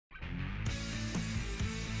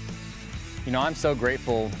You know, I'm so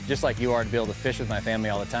grateful, just like you are, to be able to fish with my family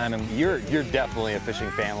all the time. And You're definitely a fishing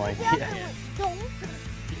family. yeah.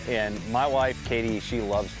 And my wife, Katie, she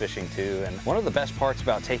loves fishing too. And one of the best parts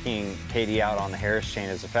about taking Katie out on the Harris chain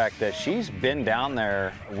is the fact that she's been down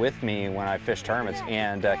there with me when I fish tournaments.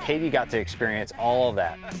 And Katie got to experience all of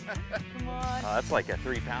that. Come on. That's like a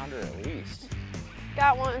 3-pounder at least.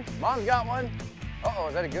 Got one. Mom's got one. Uh-oh,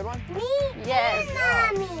 is that a good one? Me? Yes.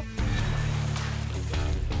 Mommy.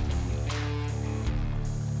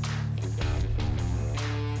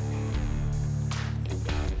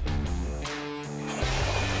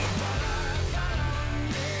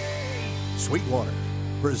 Sweetwater,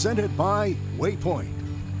 presented by Waypoint.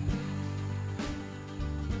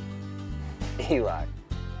 Eli,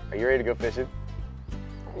 are you ready to go fishing?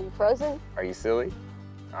 Are you frozen? Are you silly?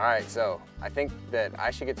 All right, so I think that I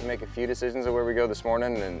should get to make a few decisions of where we go this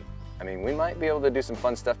morning, and I mean, we might be able to do some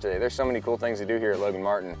fun stuff today. There's so many cool things to do here at Logan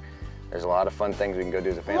Martin. There's a lot of fun things we can go do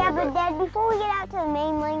as a family. Yeah, but Dad, before we get out to the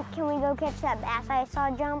main lake, can we go catch that bass I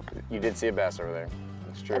saw jump? You did see a bass over there.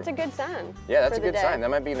 That's true. That's a good sign. Yeah, that's a for the good day. sign. That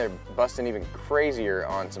might be they're busting even crazier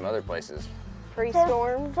on some other places.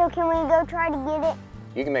 Pre-storm. So can we go try to get it?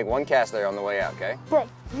 You can make one cast there on the way out, okay?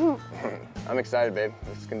 Good. I'm excited, babe.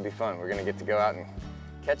 This is gonna be fun. We're gonna get to go out and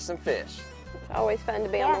catch some fish. It's always fun to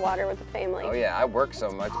be on the water with the family. Oh yeah, I work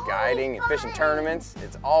so much guiding and fishing tournaments.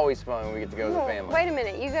 It's always fun when we get to go as a family. Wait a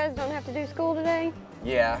minute, you guys don't have to do school today?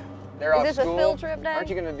 Yeah, they're off Is this school. a field trip day? Aren't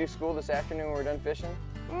you gonna do school this afternoon when we're done fishing?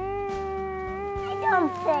 I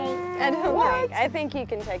don't think. I don't think. I think you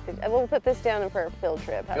can take the, we'll put this down for a field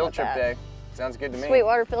trip. How Field about trip that? day. Sounds good to me.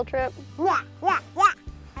 Sweetwater field trip? Yeah. High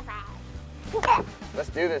five. Let's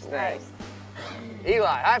do this thing. Nice. Eli,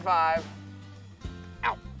 high five.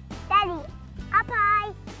 Ow. Daddy, up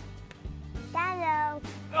high. Dado.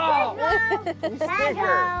 Oh, you sticker.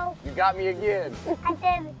 Dado. You got me again. I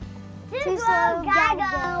said, too slow, gotta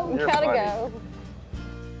go. You're Gotta funny. go.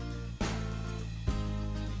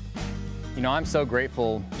 You know, I'm so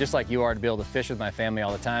grateful, just like you are, to be able to fish with my family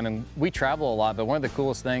all the time. And we travel a lot, but one of the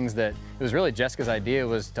coolest things that, it was really Jessica's idea,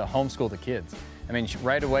 was to homeschool the kids. I mean,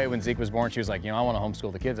 right away when Zeke was born, she was like, you know, I want to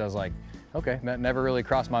homeschool the kids. I was like, okay, that never really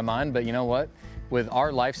crossed my mind, but you know what? With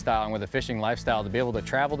our lifestyle and with a fishing lifestyle, to be able to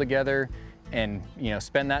travel together and, you know,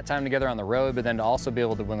 spend that time together on the road, but then to also be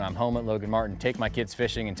able to, when I'm home at Logan Martin, take my kids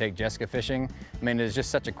fishing and take Jessica fishing. I mean, it's just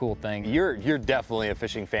such a cool thing. You're definitely a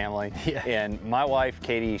fishing family. Yeah. And my wife,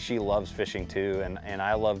 Katie, she loves fishing too, and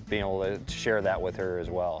I love being able to share that with her as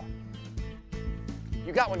well.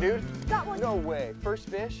 You got one, dude? Got one. No way. First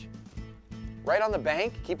fish? Right on the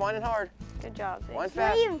bank. Keep winding hard. Good job, Zeke. One He's not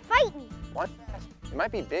fast. even fighting. One fast. It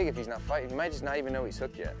might be big if he's not fighting. He might just not even know he's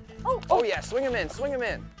hooked yet. Oh. Oh yeah, swing him in, swing him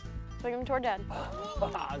in. Swing him toward Dad.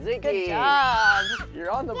 Zeke. Good job. You're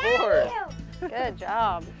on the board. Good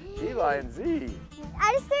job. Eli and Z.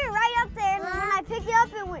 I just threw it right up there, and then when I picked it up,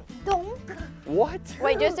 it went donk. What?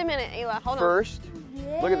 Wait just a minute, Eli. Hold on. First.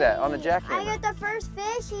 Look at that, on the I jackhammer. got the first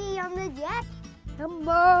fishy on the jack.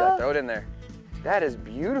 Gotta throw it in there. That is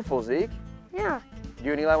beautiful, Zeke. Yeah.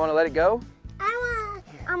 You and Eli want to let it go?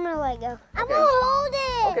 I'm gonna let go. I'm Okay. gonna hold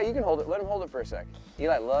it. Okay, you can hold it. Let him hold it for a sec.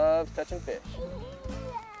 Eli loves touching fish.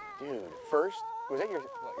 Dude, first, was that your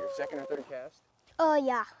second or third cast? Oh,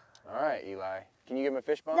 yeah. All right, Eli. Can you give him a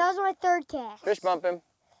fish bump? That was my third cast. Fish bump him.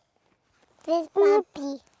 Fish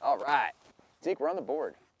bumpy. All right. Zeke, we're on the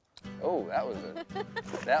board. Oh, that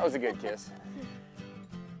was a good kiss.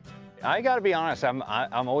 I gotta be honest, I'm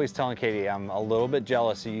always telling Katie I'm a little bit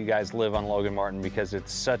jealous that you guys live on Logan Martin, because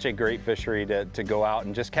it's such a great fishery to go out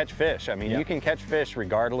and just catch fish. I mean, Yeah. You can catch fish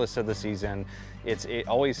regardless of the season. It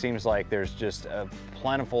always seems like there's just a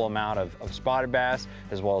plentiful amount of spotted bass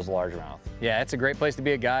as well as largemouth. Yeah, it's a great place to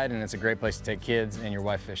be a guide, and it's a great place to take kids and your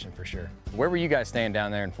wife fishing for sure. Where were you guys staying down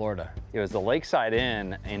there in Florida? It was the Lakeside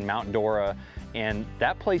Inn in Mount Dora, and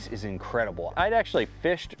that place is incredible. I'd actually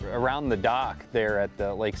fished around the dock there at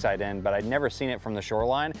the Lakeside Inn, but I'd never seen it from the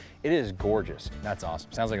shoreline. It is gorgeous. That's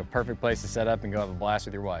awesome. Sounds like a perfect place to set up and go have a blast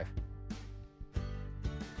with your wife.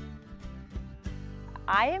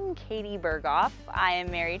 I am Katie Berghoff. I am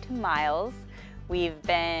married to Miles. We've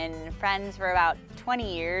been friends for about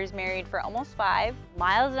 20 years, married for almost 5.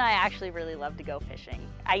 Miles and I actually really love to go fishing.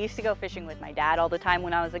 I used to go fishing with my dad all the time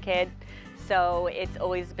when I was a kid, so it's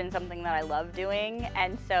always been something that I love doing.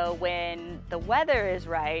 And so when the weather is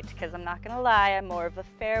right, because I'm not gonna lie, I'm more of a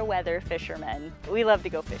fair weather fisherman, we love to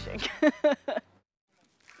go fishing. I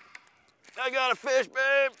got a fish,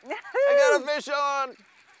 babe. I got a fish on.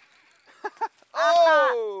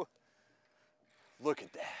 Oh! Look at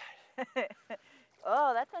that.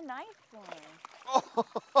 Oh, that's a nice one.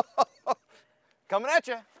 Coming at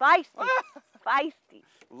you. Spicy. feisty.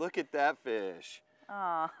 Look at that fish.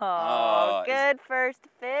 Oh, good first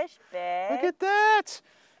fish, babe. Look at that.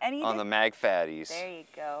 And on the mag fatties. There you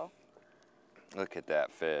go. Look at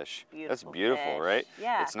that fish. Beautiful That's beautiful, fish. right?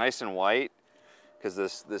 Yeah. It's nice and white because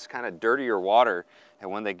this kind of dirtier water, and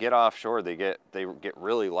when they get offshore, they get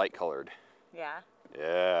really light colored. Yeah.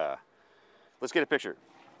 Yeah. Let's get a picture.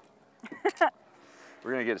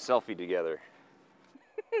 We're gonna get a selfie together.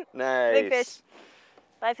 Nice. Big fish.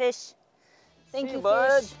 Bye, fish. Thank you,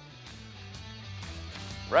 bud. fish.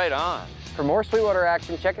 Right on. For more Sweetwater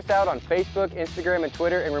action, check us out on Facebook, Instagram, and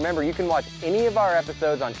Twitter. And remember, you can watch any of our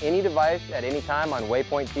episodes on any device at any time on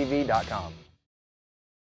waypointtv.com.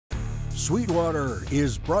 Sweetwater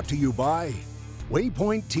is brought to you by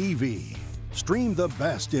Waypoint TV. Stream the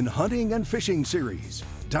best in hunting and fishing series.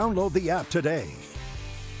 Download the app today.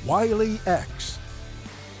 Wiley X.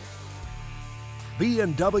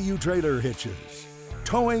 B&W Trailer Hitches.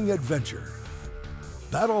 Towing Adventure.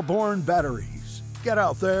 Battleborn Batteries. Get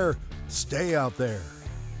out there, stay out there.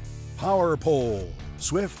 Power Pole.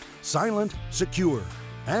 Swift, silent, secure.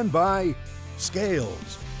 And by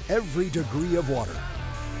Scales. Every degree of water.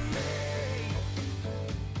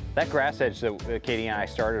 That grass edge that Katie and I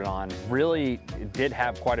started on really did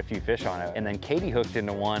have quite a few fish on it. And then Katie hooked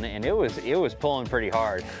into one, and it was pulling pretty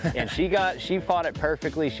hard. And she fought it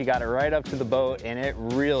perfectly. She got it right up to the boat, and it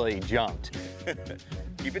really jumped.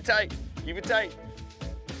 Keep it tight, keep it tight.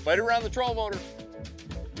 Fight around the troll motor.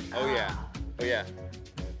 Oh yeah, oh yeah.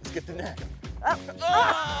 Let's get the net. Oh.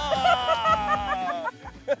 Oh!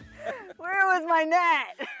 Where was my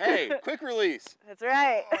net? Hey, quick release. That's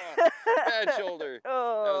right. Oh, bad shoulder.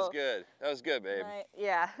 Oh. That was good. That was good, babe. Right.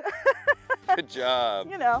 Yeah. Good job.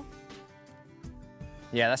 You know.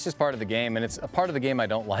 Yeah, that's just part of the game, and it's a part of the game I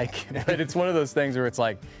don't like. But it's one of those things where it's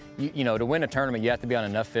like, you know, to win a tournament, you have to be on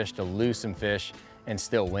enough fish to lose some fish and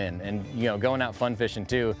still win. And you know, going out fun fishing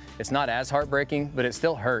too, it's not as heartbreaking, but it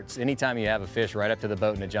still hurts anytime you have a fish right up to the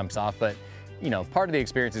boat and it jumps off. But you know, part of the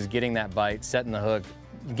experience is getting that bite, setting the hook,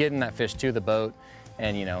 getting that fish to the boat,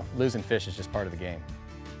 and you know, losing fish is just part of the game.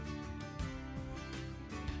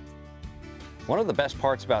 One of the best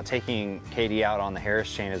parts about taking Katie out on the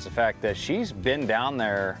Harris chain is the fact that she's been down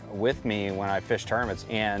there with me when I fish tournaments,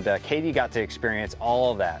 and Katie got to experience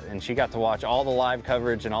all of that, and she got to watch all the live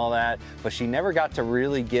coverage and all that, but she never got to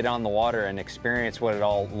really get on the water and experience what it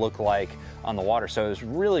all looked like on the water. So it was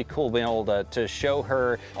really cool being able to show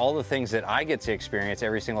her all the things that I get to experience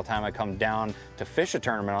every single time I come down to fish a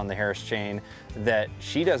tournament on the Harris chain that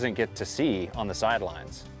she doesn't get to see on the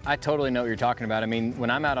sidelines. I totally know what you're talking about. I mean, when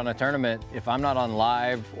I'm out on a tournament, if I'm not on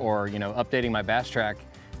live or, you know, updating my bass track,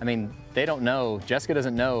 I mean, they don't know, Jessica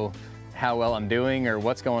doesn't know how well I'm doing or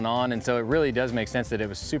what's going on. And so it really does make sense that it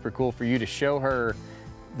was super cool for you to show her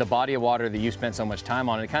the body of water that you spent so much time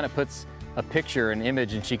on. It kind of puts a picture, an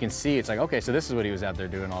image, and she can see, it's like, okay, so this is what he was out there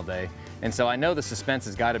doing all day. And so I know the suspense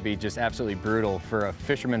has got to be just absolutely brutal for a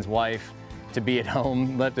fisherman's wife to be at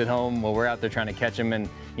home, left at home while we're out there trying to catch them and,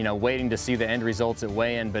 you know, waiting to see the end results at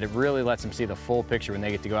weigh-in, but it really lets them see the full picture when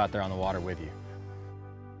they get to go out there on the water with you.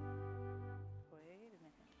 Wait a minute.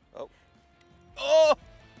 Oh. Oh!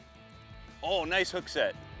 Oh, nice hook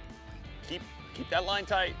set. Keep that line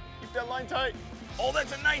tight. Keep that line tight. Oh,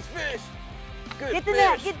 that's a nice fish. Good Get the fish.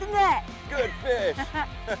 net, get the net. Good fish.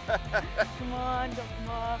 Come on, don't come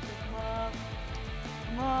off, don't come off.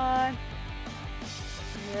 Come on.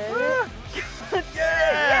 Yeah.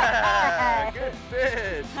 Yeah! Good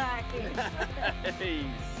fish. Nice. Nice.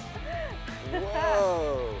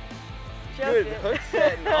 Whoa. Choked Good it. hook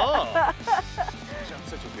set and all. Gosh, I'm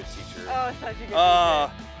such a good teacher. Oh, such a good Oh,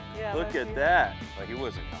 yeah, look at that. Like he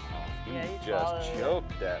wasn't coming off. He Yeah, he just swallowed it.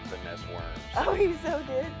 choked that finesse worm. Oh, he so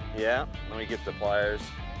did. Yeah, let me get the pliers.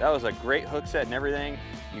 That was a great hook set and everything.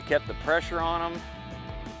 You kept the pressure on them.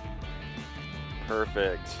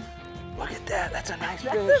 Perfect. Look at that, that's a nice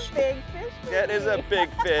fish. That's a big fish. for That is a me. big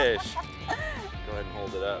fish. Go ahead and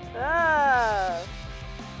hold it up. Oh.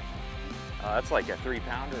 Oh, that's like a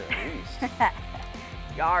 3-pounder at least.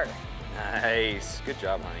 Yar. Nice, good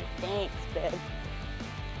job, honey. Thanks, babe.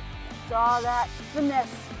 Saw that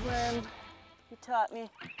finesse worm you taught me.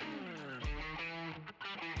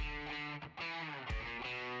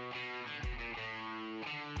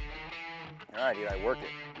 All right, Eli, work it.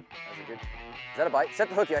 That's a good. Is that a bite? Set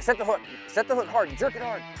the hook, Eli. Set the hook. Set the hook hard. Jerk it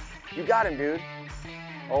hard. You got him, dude.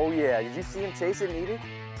 Oh yeah. Did you see him chase it and eat it?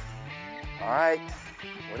 All right.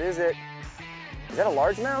 What is it? Is that a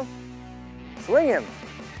largemouth? Swing him.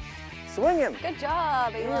 Swing him. Good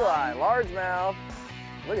job, Eli. Eli, largemouth.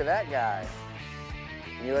 Look at that guy.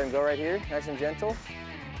 Can you let him go right here, nice and gentle?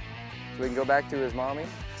 So we can go back to his mommy?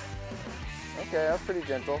 Okay, that was pretty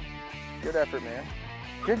gentle. Good effort, man.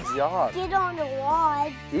 Good job. Get on the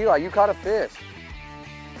rod. Eli, you caught a fish.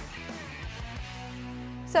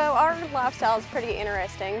 So our lifestyle is pretty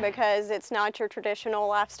interesting because it's not your traditional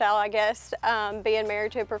lifestyle, I guess. Being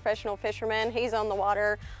married to a professional fisherman, he's on the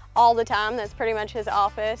water all the time. That's pretty much his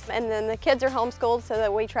office. And then the kids are homeschooled so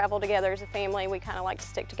that we travel together as a family. We kind of like to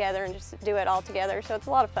stick together and just do it all together. So it's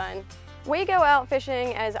a lot of fun. We go out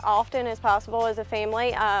fishing as often as possible as a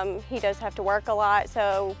family. He does have to work a lot,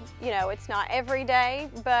 so it's not every day,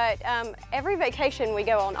 but every vacation we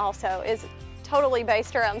go on also is totally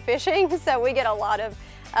based around fishing. So we get a lot of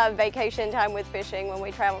vacation time with fishing when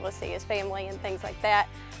we travel to see his family and things like that.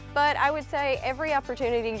 But I would say every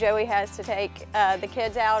opportunity Joey has to take the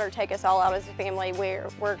kids out or take us all out as a family,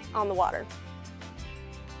 we're on the water.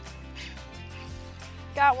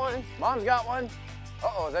 Got one. Mom's got one.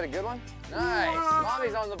 Uh-oh, is that a good one? Nice. Yeah.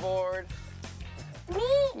 Mommy's on the board. Me?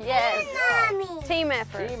 Yes. And Mommy. Team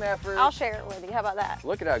effort. Team effort. I'll share it with you. How about that?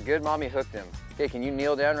 Look at how good Mommy hooked him. Okay, can you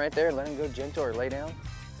kneel down right there and let him go gentle, or lay down?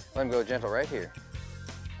 Let him go gentle right here.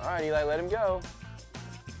 All right, Eli, let him go.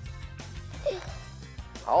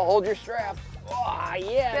 I'll hold your strap. Oh,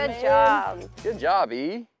 yeah, Good man. job. Good job,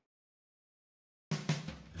 E.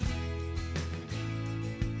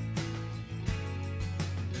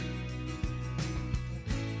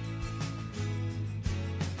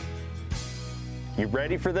 You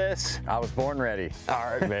ready for this? I was born ready. All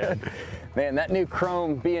right, man. Man, that new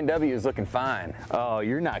chrome B&W is looking fine. Oh,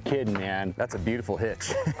 you're not kidding, man. That's a beautiful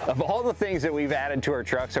hitch. Of all the things that we've added to our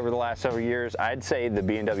trucks over the last several years, I'd say the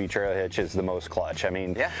B&W trail hitch is the most clutch. I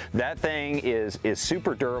mean, yeah. That thing is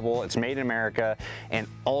super durable. It's made in America and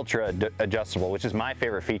ultra adjustable, which is my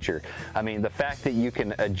favorite feature. I mean, the fact that you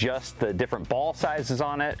can adjust the different ball sizes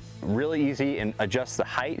on it really easy and adjust the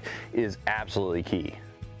height is absolutely key.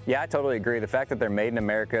 Yeah, I totally agree. The fact that they're made in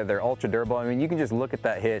America, they're ultra durable. I mean, you can just look at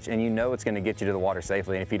that hitch and you know it's going to get you to the water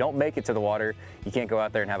safely. And if you don't make it to the water, you can't go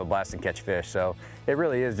out there and have a blast and catch fish. So it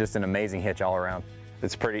really is just an amazing hitch all around.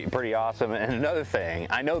 It's pretty awesome. And another thing,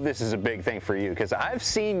 I know this is a big thing for you because I've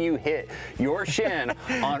seen you hit your shin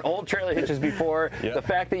on old trailer hitches before. Yep. The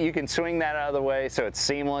fact that you can swing that out of the way so it's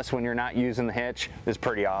seamless when you're not using the hitch is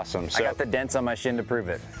pretty awesome. So, I got the dents on my shin to prove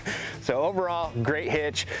it. So overall, great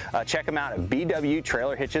hitch. Check them out at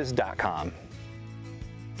bwtrailerhitches.com.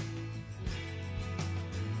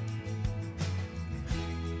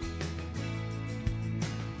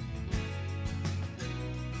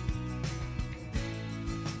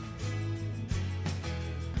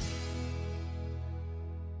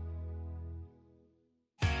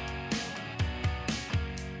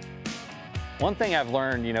 One thing I've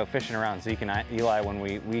learned, fishing around Zeke and Eli when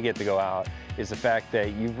we get to go out is the fact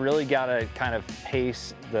that you've really got to kind of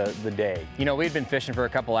pace the day. We'd been fishing for a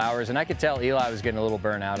couple hours and I could tell Eli was getting a little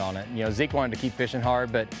burnout on it. Zeke wanted to keep fishing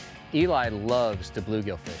hard, but Eli loves to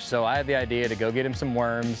bluegill fish. So I had the idea to go get him some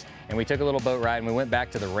worms and we took a little boat ride and we went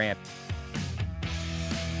back to the ramp.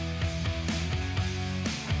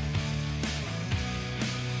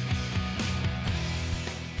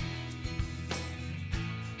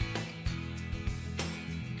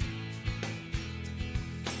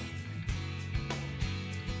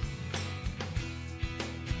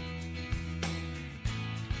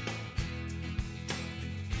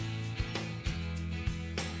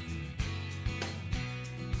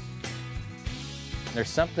 There's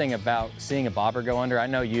something about seeing a bobber go under. I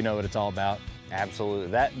know you know what it's all about. Absolutely.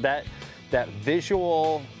 That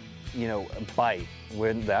visual, bite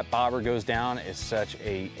when that bobber goes down is such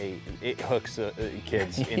it hooks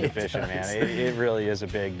kids into fishing, man. It really is a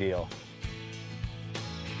big deal.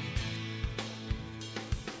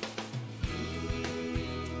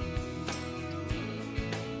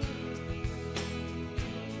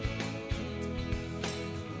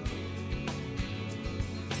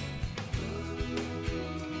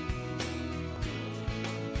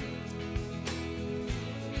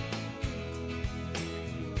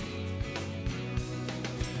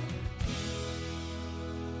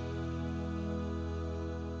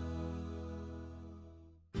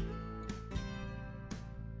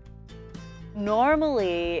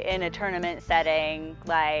 Normally in a tournament setting,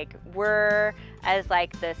 we're as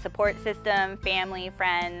the support system, family,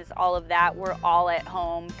 friends, all of that, we're all at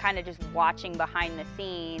home kind of just watching behind the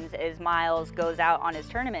scenes as Miles goes out on his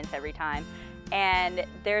tournaments every time. And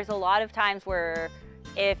there's a lot of times where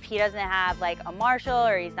if he doesn't have a marshal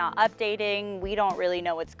or he's not updating, we don't really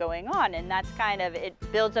know what's going on. And that's it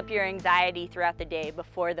builds up your anxiety throughout the day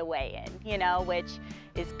before the weigh-in, which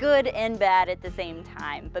is good and bad at the same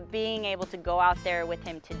time. But being able to go out there with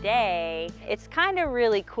him today, it's kind of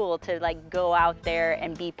really cool to like go out there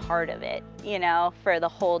and be part of it, you know, for the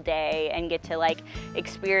whole day and get to like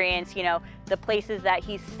experience, you know, the places that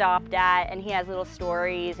he's stopped at, and he has little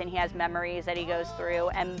stories and he has memories that he goes through,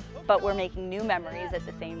 but we're making new memories at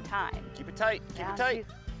the same time. Keep it tight, keep it tight.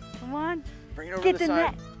 Come on. Bring it over Get to the the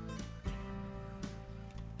side. net.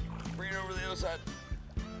 Bring it over the other side.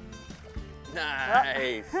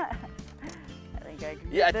 Nice. I think I can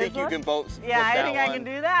do Yeah, I this think you one. can both. Yeah, I flip think that I can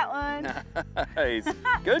do that one. Nice.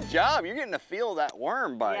 Good job. You're getting a feel of that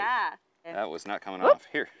worm bite. Yeah. That was not coming Whoop. off.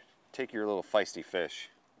 Here, take your little feisty fish.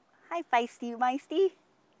 Hi, feisty, meisty.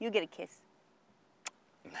 You get a kiss.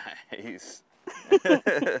 Nice.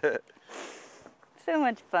 So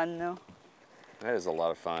much fun, though. That is a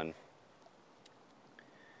lot of fun.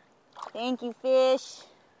 Thank you, fish.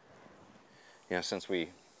 You know, since we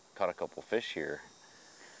caught a couple fish here,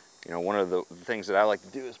 you know, one of the things that I like to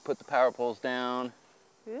do is put the power poles down.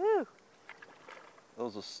 Ooh.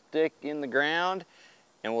 Those will stick in the ground,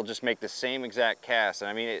 and we'll just make the same exact cast. And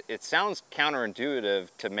I mean, it sounds counterintuitive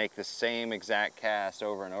to make the same exact cast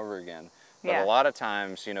over and over again. But Yeah. a lot of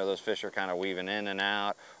times, you know, those fish are kind of weaving in and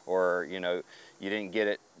out, or, you know, you didn't get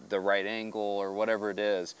it the right angle or whatever it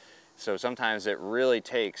is. So sometimes it really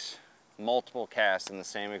takes multiple casts in the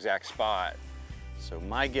same exact spot. So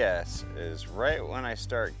my guess is right when I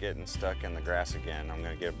start getting stuck in the grass again, I'm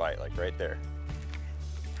gonna get a bite, like right there.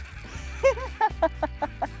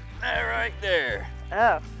 Right there.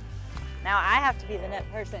 Oh. Now I have to be the net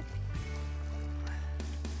person.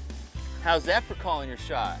 How's that for calling your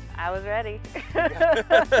shot? I was ready.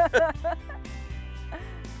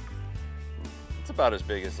 It's about as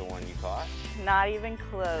big as the one you caught. Not even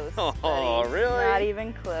close. Oh, buddy. really? Not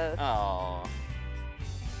even close. Oh.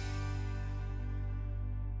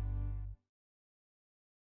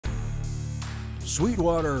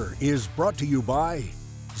 Sweetwater is brought to you by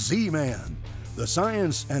Z-Man, the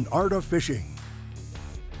science and art of fishing.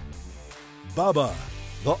 Bubba,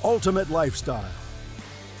 the ultimate lifestyle.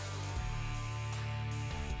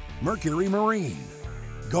 Mercury Marine,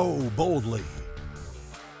 go boldly.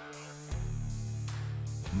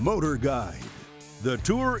 Motor Guide, the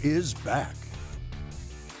tour is back.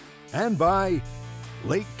 And by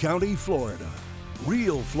Lake County, Florida,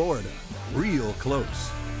 real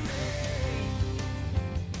close.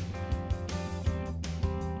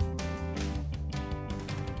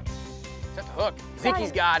 Set the hook.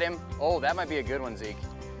 Zeke's got him. Oh, that might be a good one, Zeke.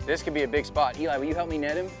 This could be a big spot. Eli, will you help me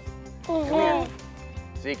net him? Come here.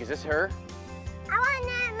 Zeke, is this her? I want to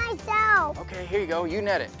net myself. Okay, here you go. You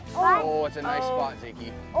net it. What? Oh, it's a nice spot,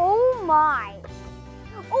 Zeke. Oh my.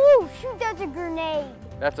 Oh, shoot, that's a grenade.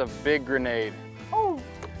 That's a big grenade. Oh,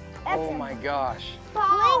 that's Oh a my gosh.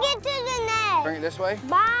 bomb. Bring it to the net. Bring it this way.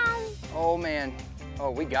 Bomb. Oh man.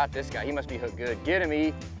 Oh, we got this guy. He must be hooked good. Get him,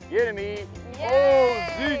 E. Get him, E. Yay!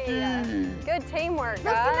 Oh, Zeke. Good teamwork,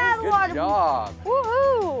 Look at guys. that. Good job.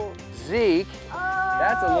 Woohoo! Zeke,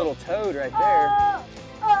 that's a little toad right there.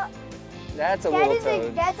 That's a little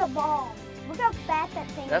toad. That's a bomb. Look how fat that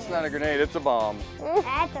thing That's is. not a grenade, it's a bomb.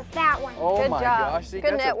 That's a fat one. Oh Good my job. gosh, Zeke,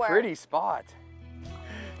 Good that's network. a pretty spot.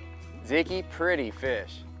 Zeke, pretty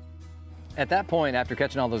fish. At that point, after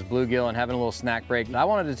catching all those bluegill and having a little snack break, I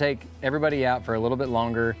wanted to take everybody out for a little bit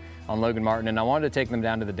longer on Logan Martin, and I wanted to take them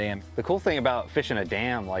down to the dam. The cool thing about fishing a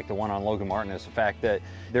dam like the one on Logan Martin is the fact that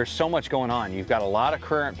there's so much going on. You've got a lot of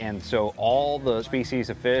current, and so all the species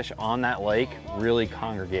of fish on that lake really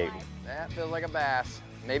congregate. That feels like a bass.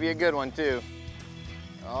 Maybe a good one too.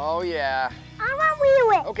 Oh yeah. I want to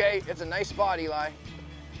wheel it. Okay, it's a nice spot, Eli.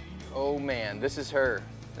 Oh man, this is her.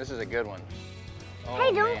 This is a good one. Oh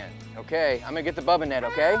Hey, don't- man. Okay, I'm gonna get the bubba net,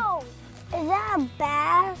 okay? Oh, is that a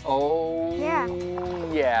bass? Oh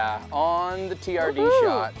yeah, on the TRD Woohoo.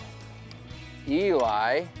 shot.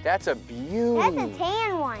 Eli, that's a beauty. That's a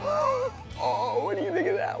tan one. Oh, what do you think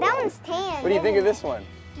of that one? That one's tan. What do you think of this one?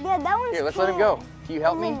 Yeah, that one's Here, let's tan. let him go. Can you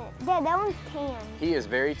help me? Yeah, that one's tan. He is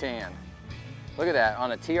very tan. Look at that,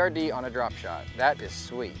 on a TRD on a drop shot. That is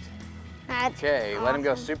sweet. That's Okay, let him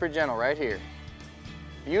go awesome. super gentle right here.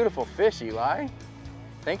 Beautiful fish, Eli.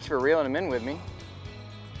 Thanks for reeling him in with me.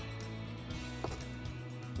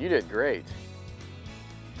 You did great.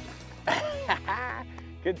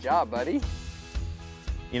 Good job, buddy.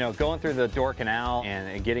 You know, going through the Door Canal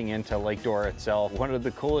and getting into Lake Dora itself, one of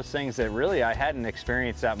the coolest things that really I hadn't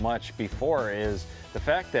experienced that much before is the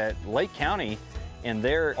fact that Lake County and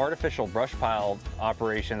their artificial brush pile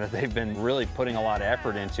operation that they've been really putting a lot of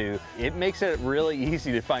effort into, it makes it really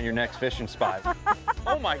easy to find your next fishing spot.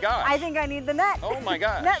 Oh my gosh. I think I need the net. Oh my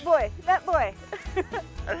gosh. Net boy, net boy.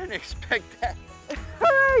 I didn't expect that.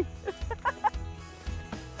 Hurry!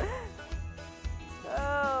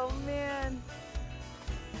 Oh man.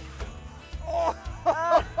 Oh!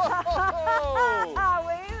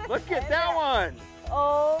 Look at that one.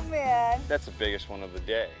 Oh man. That's the biggest one of the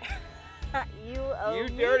day. You owe You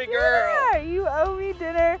me dirty dinner. girl. You owe me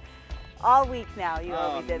dinner. All week now, you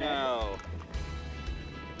owe me dinner. No.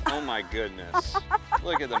 Oh my goodness.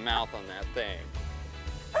 Look at the mouth on that thing.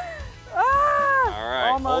 Ah, All right,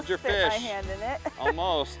 almost hold your fit fish. my hand in it.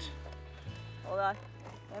 Almost. Hold on.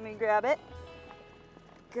 Let me grab it.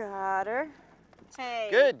 Got her. Hey.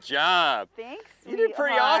 Good job. Thanks, You did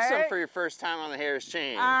pretty awesome sweetheart. for your first time on the Harris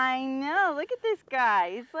chain. I know. Look at this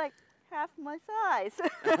guy. He's like half my size.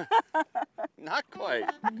 Not quite.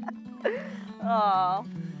 Oh. All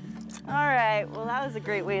right. Well, that was a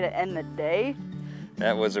great way to end the day.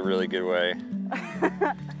 That was a really good way.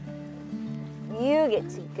 You get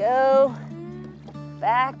to go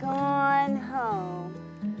back on home.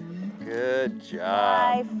 Good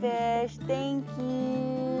Bye, job. fish. Thank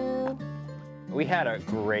you. We had a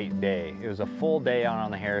great day. It was a full day out on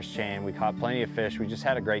the Harris chain. We caught plenty of fish. We just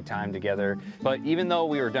had a great time together. But even though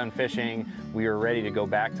we were done fishing, we were ready to go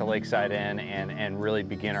back to Lakeside Inn and really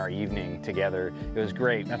begin our evening together. It was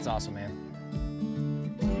great. That's awesome, man.